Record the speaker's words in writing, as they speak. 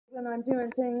I'm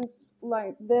doing things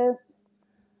like this,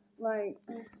 like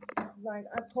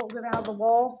I pulled it out of the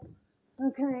wall.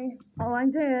 Okay, all I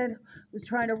did was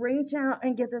try to reach out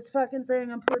and get this fucking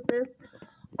thing and put this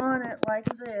on it like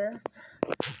this.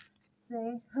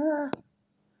 See?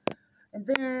 And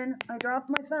then I dropped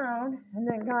my phone, and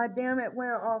then goddamn it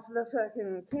went off the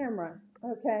fucking camera.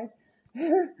 Okay?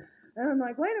 And I'm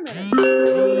like, wait a minute. What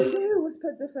I do was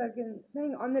put the fucking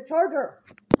thing on the charger.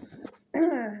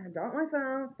 Drop my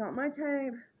phone, stop my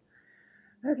tape.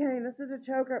 Okay, this is a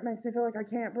choker. It makes me feel like I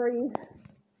can't breathe.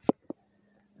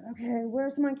 Okay,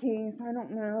 where's my keys? I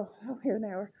don't know. Oh, here they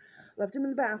are. Left them in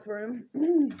the bathroom.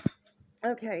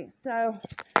 Okay, so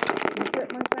I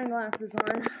put my sunglasses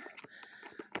on.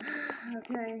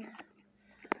 Okay,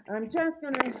 I'm just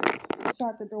gonna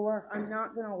shut the door. I'm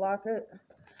not gonna lock it.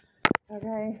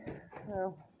 Okay,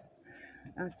 so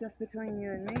that's just between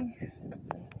you and me.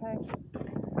 Okay.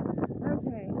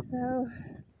 Okay, so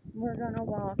we're gonna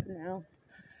walk now.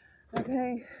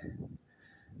 Okay,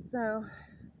 so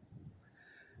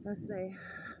let's see.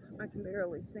 I can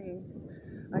barely see.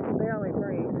 I can barely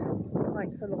breathe.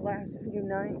 Like for the last few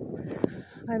nights,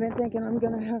 I've been thinking I'm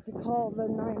gonna have to call the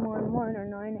 911 or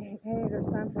 988 or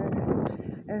something,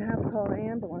 and have to call the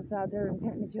ambulance out there and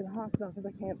take me to the hospital because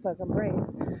I can't fucking breathe.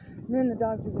 And then the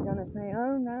doctors are gonna say,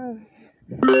 "Oh no,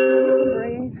 you can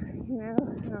breathe," you know.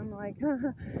 And I'm like,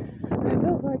 it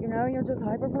feels like, you know, you're just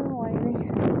hyperventilating.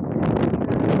 Just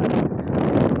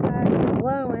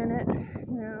low in it,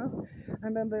 you know.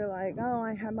 I'm gonna be like, oh,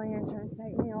 I had my insurance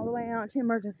take me all the way out to the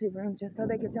emergency room just so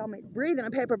they could tell me to breathe in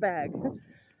a paper bag.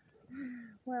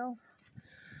 Well,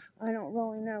 I don't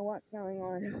really know what's going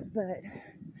on, but,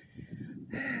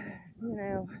 you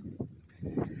know,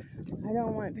 I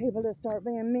don't want people to start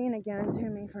being mean again to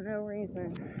me for no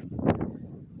reason.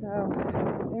 So,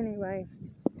 anyway,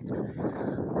 so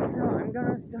I'm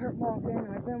gonna start walking.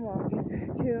 I've been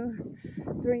walking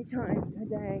 2-3 times a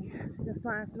day this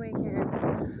last weekend.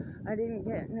 I didn't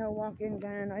get no walking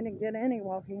done. I didn't get any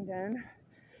walking done.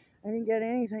 I didn't get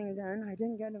anything done. I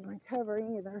didn't get a recovery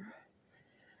either.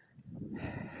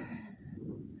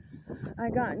 I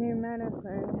got new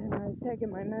medicine, and I was taking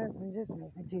my medicine, just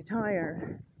makes me too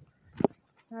tired.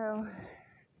 So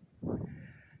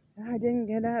I didn't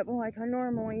get up like I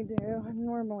normally do. I'm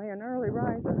normally an early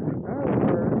riser, an early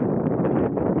bird.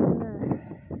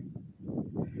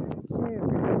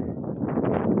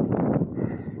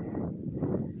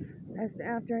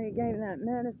 After he gave that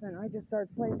medicine, I just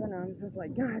started sleeping. I was just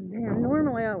like, God damn,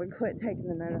 normally I would quit taking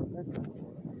the medicine.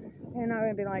 And I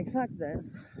would be like, fuck this.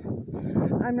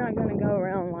 I'm not going to go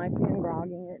around life being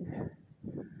groggy and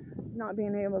not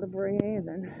being able to breathe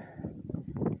and,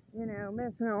 you know,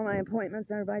 missing all my appointments.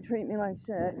 Everybody treat me like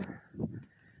shit.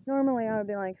 Normally I would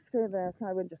be like, screw this.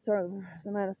 I would just throw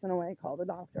the medicine away, call the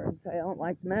doctor and say I don't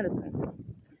like the medicine.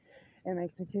 It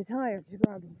makes me too tired, too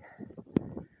groggy.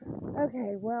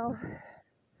 Okay, well,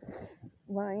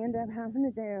 what I end up having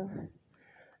to do is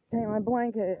take my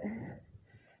blanket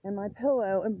and my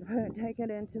pillow and take it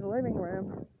into the living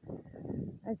room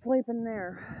and sleep in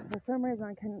there. For some reason,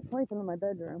 I couldn't sleep in my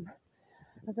bedroom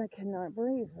because I could not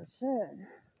breathe for shit.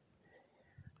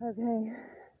 Okay,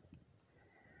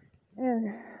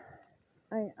 and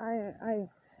I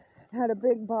had a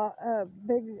big cup of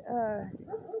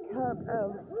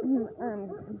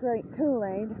great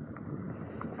Kool-Aid,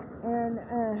 and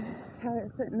had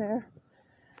it sitting there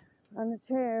on the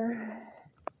chair.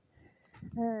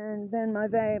 And then my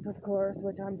vape, of course,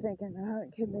 which I'm thinking, oh,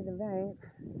 it could be the vape.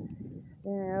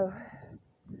 You know,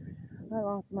 I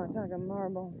lost my fucking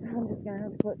marbles. I'm just gonna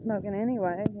have to quit smoking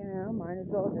anyway, you know. Might as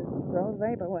well just throw the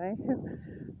vape away,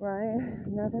 right?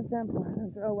 Nothing simpler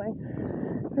than throw away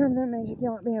something that makes you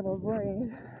not be able to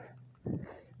breathe.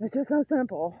 It's just so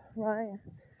simple, right?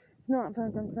 It's not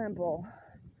fucking simple.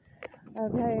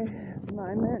 Okay,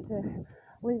 I meant to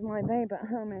leave my vape at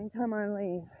home anytime I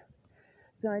leave.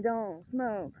 So I don't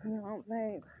smoke, I don't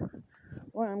vape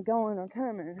when I'm going or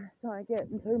coming. So I get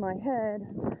through my head,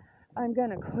 I'm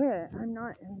gonna quit. I'm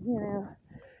not, you know,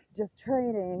 just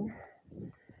trading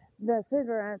the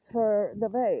cigarettes for the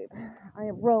vape. I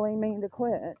really mean to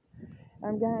quit.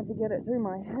 I'm gonna have to get it through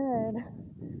my head,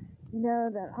 you know,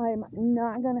 that I'm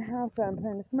not gonna have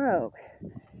something to smoke.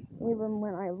 Even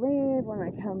when I leave, when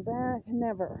I come back,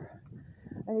 never.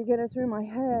 I get it through my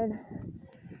head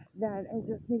that it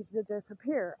just needs to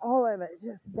disappear. All of it.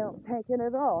 Just don't take it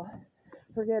at all.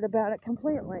 Forget about it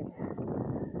completely.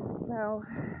 So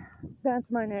that's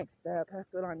my next step.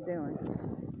 That's what I'm doing.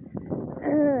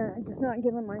 Just not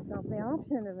giving myself the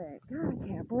option of it. God, I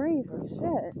can't breathe for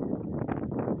shit.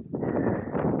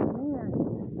 Man,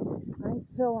 I I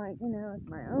feel like, you know, it's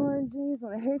my allergies.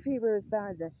 Well, the hay fever is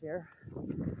bad this year.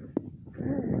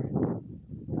 And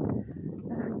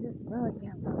I just really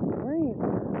can't fucking breathe.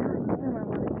 God damn, I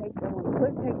want to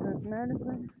quit taking this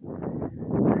medicine.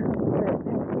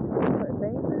 Quit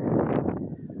vaping.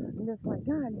 I'm just like,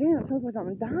 God damn, it feels like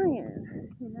I'm dying,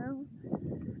 you know?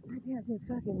 I can't do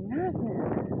fucking nothing.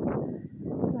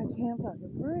 Because I can't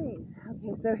fucking breathe.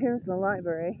 Okay, so here's the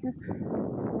library.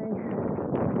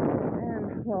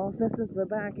 And, well, this is the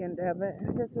back end of it.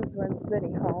 This is where the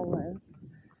city hall is.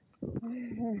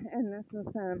 And this is,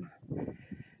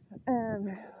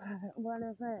 what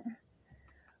is it?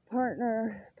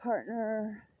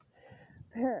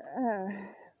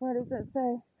 What does it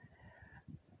say?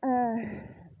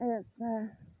 It's,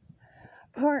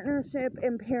 Partnership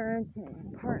in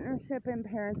Parenting. Partnership in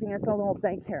Parenting. It's a little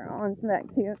daycare. Oh, isn't that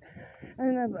cute?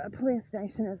 And the police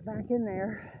station is back in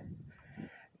there.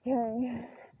 Okay.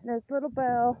 There's little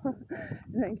Belle.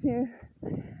 Isn't that cute?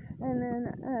 And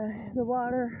then the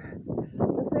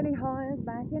city hall is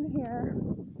back in here.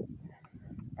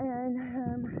 And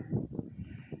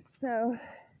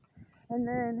and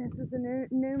then this is the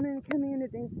Newman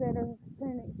Community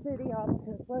City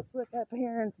offices. Let's look up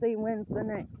here and see when's the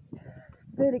next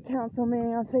city council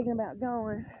meeting. I'm thinking about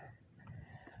going.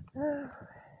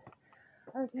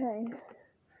 Okay.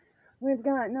 We've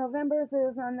got November's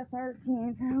is on the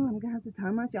 13th. Oh, I'm gonna have to tie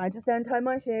my shoe. I just untied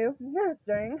my shoe.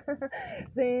 String.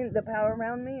 See, the power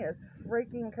around me is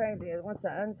freaking crazy. It wants to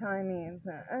untie me and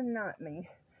unknot me.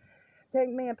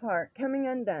 Take me apart. Coming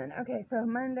undone. Okay, so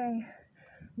Monday,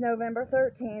 November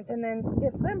 13th, and then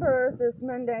December's is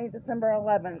Monday, December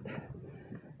 11th.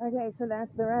 Okay, so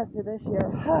that's the rest of this year.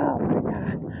 Oh my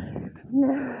God.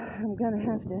 Now I'm gonna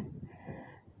have to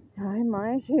tie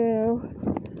my shoe.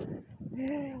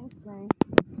 Let's see.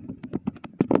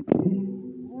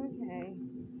 Okay.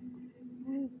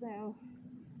 So,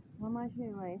 on my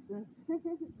shoelaces.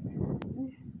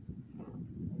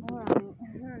 Alright.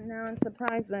 Now I'm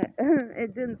surprised that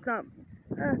it didn't stop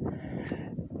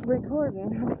recording.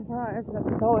 I'm surprised that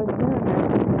it's always doing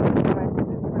that.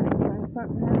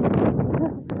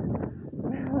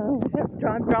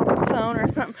 Drop the phone or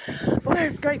something. Boy, I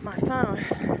scraped my phone.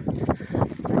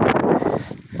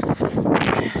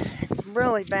 It's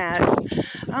really bad.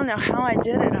 I don't know how I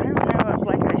did it. I don't know. It's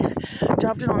like I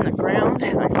dropped it on the ground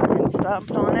and I fucking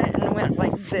stomped on it and went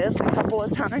like this a couple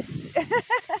of times.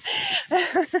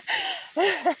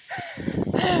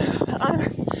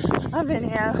 I've been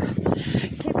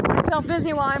keeping myself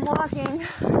busy while I'm walking.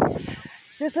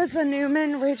 This is the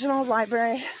Newman Regional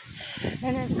Library,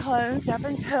 and it's closed up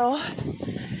until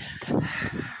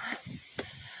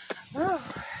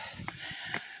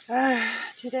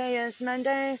today is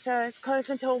Monday, so it's closed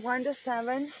until 1 to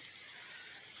 7.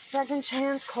 Second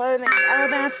Chance Clothing. Oh,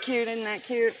 that's cute. Isn't that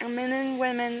cute? Men and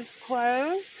women's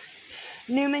clothes.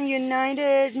 Newman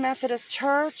United Methodist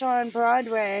Church on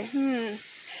Broadway.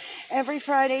 Every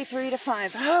Friday, 3 to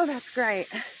 5. Oh, that's great.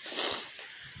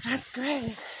 That's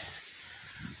great.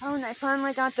 Oh, and I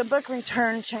finally got the book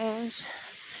return changed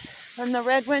from the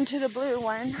red one to the blue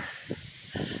one.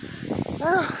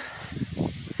 Oh.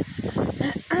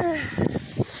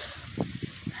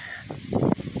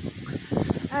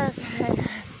 Okay,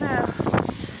 so,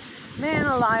 man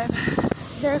alive,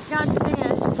 there's got to be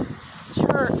a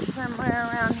church somewhere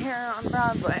around here on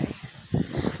Broadway.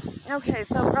 Okay,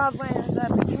 so Broadway is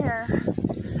up here.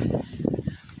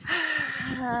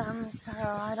 So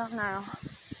I don't know.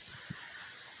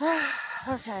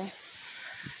 Okay,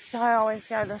 so I always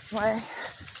go this way.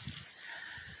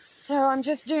 So I'm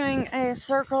just doing a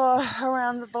circle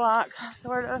around the block,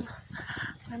 sort of.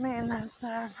 I mean, that's,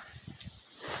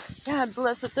 God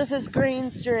bless it. This is Green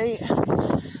Street.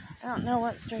 I don't know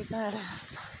what street that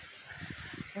is.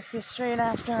 It's the street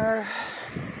after,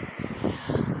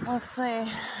 let's see,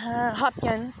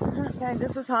 Hopkins. Okay,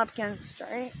 this is Hopkins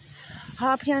Street.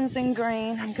 Hopkins and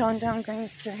Green. I'm going down Green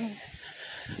Street.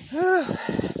 Whew.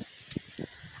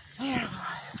 Man,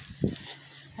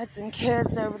 had some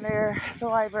kids over there at the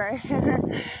library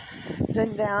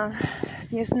sitting down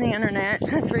using the internet.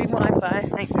 Free Wi-Fi,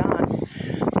 thank God.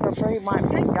 For free Wi-Fi,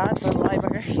 thank God for the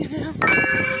library, you know.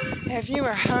 If you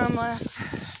were homeless,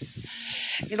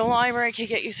 the library could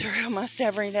get you through almost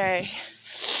every day.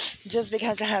 Just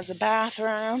because it has a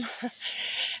bathroom,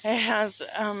 it has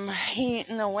heat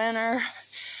in the winter,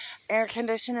 air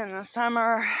conditioning in the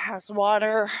summer, has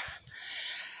water,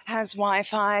 has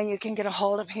Wi-Fi. You can get a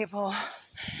hold of people.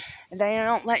 They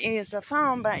don't let you use the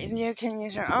phone, but you can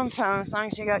use your own phone as long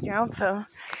as you got your own phone.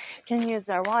 You can use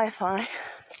their Wi-Fi.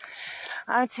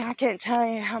 I can't tell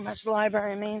you how much the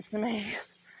library means to me.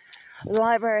 The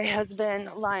library has been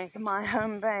like my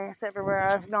home base everywhere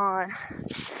I've gone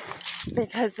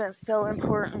because that's so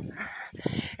important.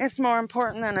 It's more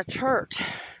important than a church,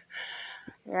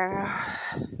 you know,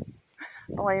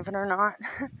 believe it or not.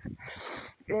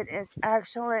 It is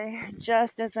actually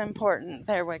just as important,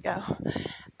 there we go,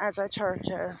 as a church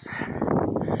is.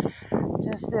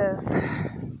 Just is.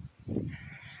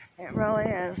 It really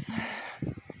is.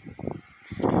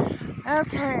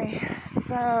 Okay,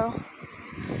 so,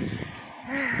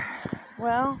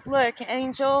 well, look,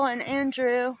 Angel and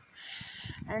Andrew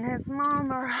and his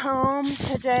mom are home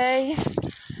today.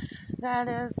 That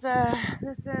is,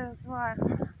 this is what,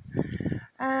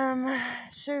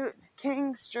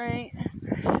 King Street.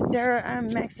 They're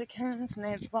Mexicans, and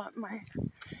they've bought my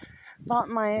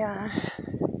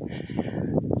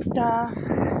stuff,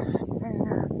 and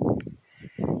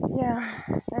yeah,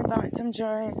 they bought some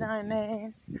jewelry that I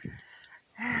made.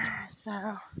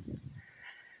 So,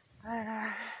 but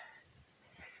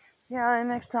yeah,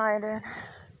 I'm excited.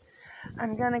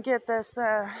 I'm gonna get this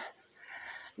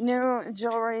new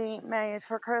jewelry made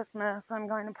for Christmas. I'm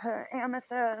going to put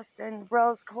amethyst and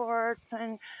rose quartz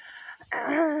and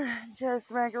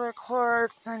just regular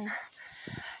quartz and,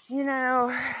 you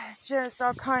know, just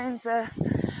all kinds of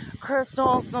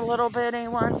crystals, the little bitty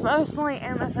ones, mostly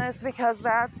amethyst because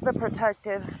that's the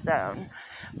protective stone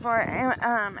for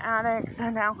addicts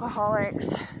and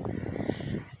alcoholics,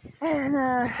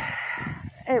 and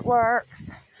it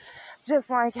works. It's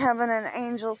just like having an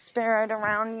angel spirit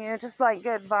around you, just like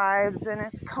good vibes, and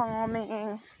it's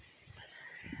calming,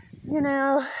 you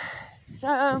know.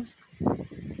 So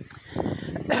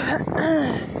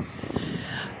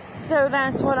so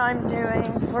that's what I'm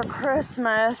doing for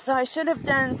Christmas. I should have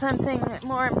done something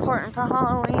more important for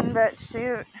Halloween, but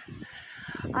shoot,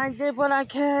 I did what I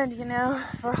could, you know,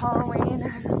 for Halloween.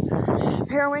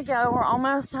 Here we go, we're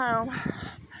almost home.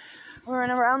 We're in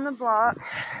around the block.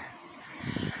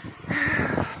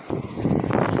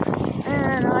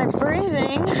 And I'm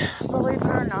breathing, believe it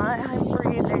or not, I'm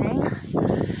breathing.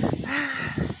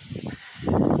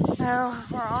 So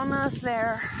we're almost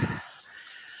there.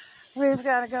 We've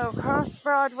got to go across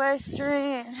Broadway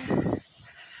Street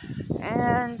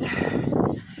and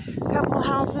a couple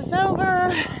houses over,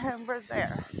 and we're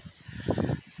there.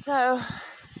 So,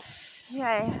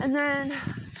 yay. And then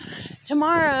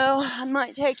tomorrow, I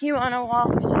might take you on a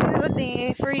walk to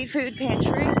the free food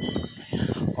pantry,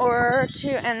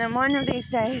 and then one of these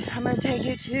days, I'm going to take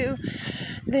you to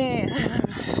the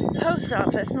post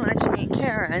office and let you meet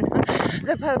Karen,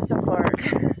 the postal clerk.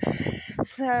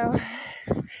 So,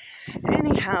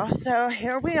 anyhow, so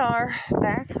here we are,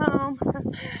 back home,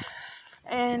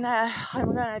 and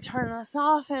I'm going to turn this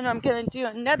off, and I'm going to do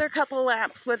another couple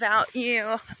laps without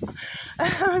you,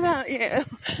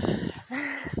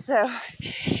 So,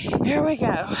 here we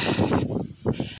go.